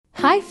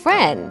Hi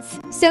friends!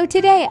 So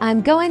today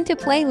I'm going to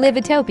play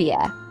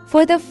Livetopia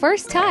for the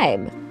first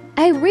time.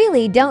 I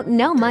really don't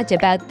know much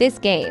about this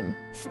game.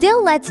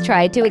 Still, let's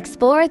try to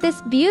explore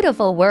this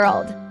beautiful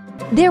world.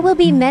 There will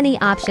be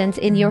many options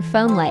in your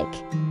phone like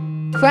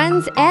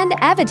friends and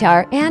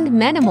avatar and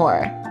many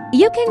more.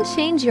 You can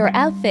change your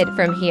outfit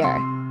from here.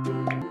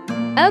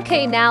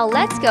 Okay, now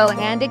let's go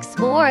and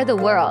explore the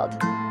world.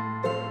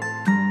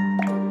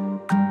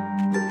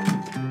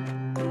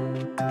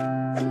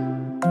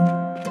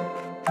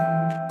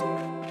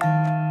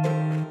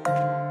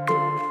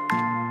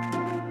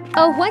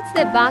 Oh, what's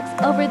the box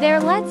over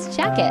there? Let's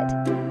check it.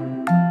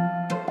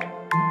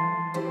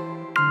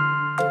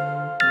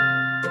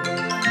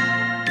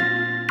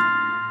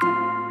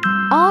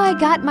 Oh, I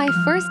got my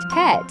first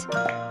pet.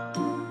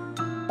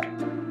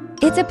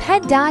 It's a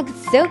pet dog,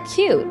 so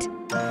cute.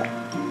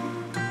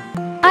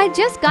 I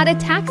just got a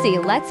taxi.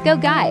 Let's go,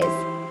 guys.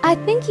 I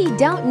think he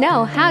don't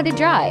know how to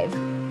drive.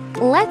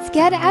 Let's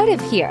get out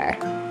of here.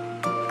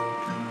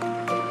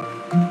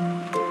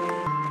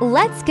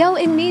 Let's go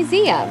in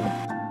museum.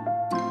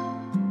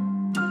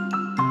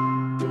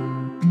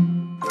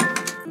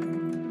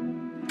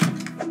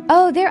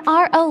 Oh, there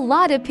are a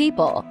lot of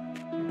people.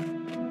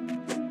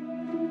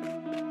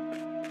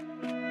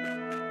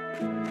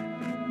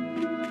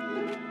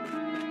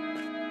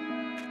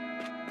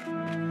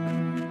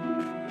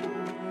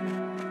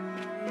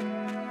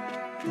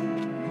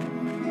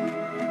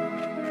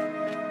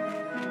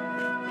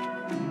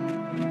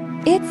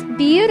 It's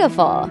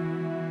beautiful.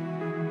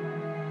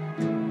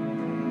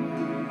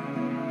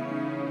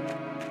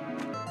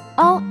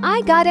 Oh,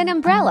 I got an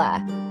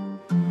umbrella.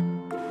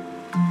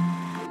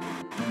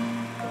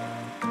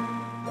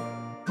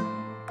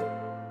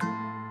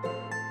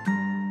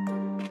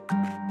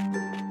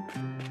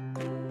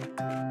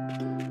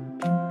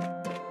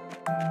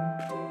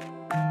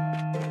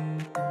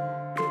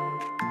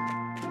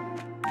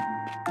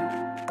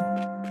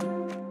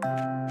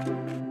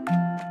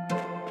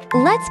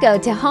 Let's go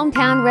to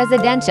Hometown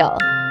Residential.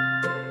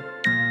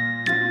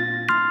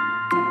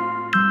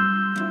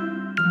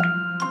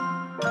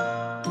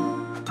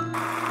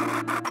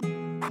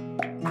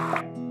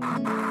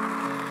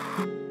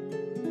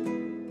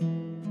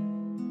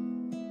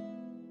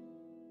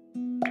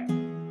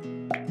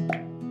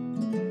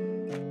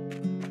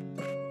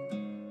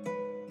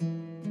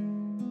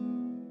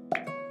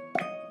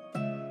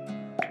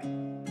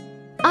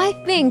 I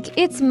think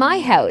it's my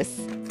house.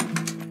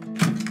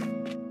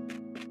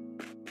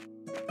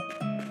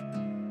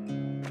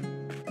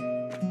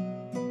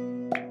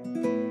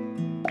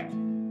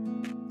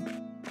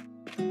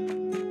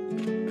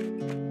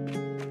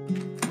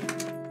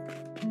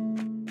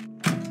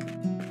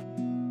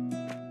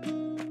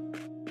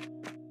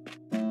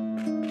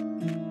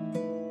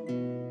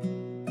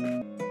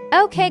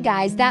 Okay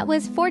guys, that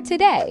was for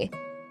today.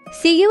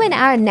 See you in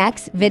our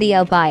next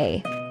video.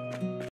 Bye.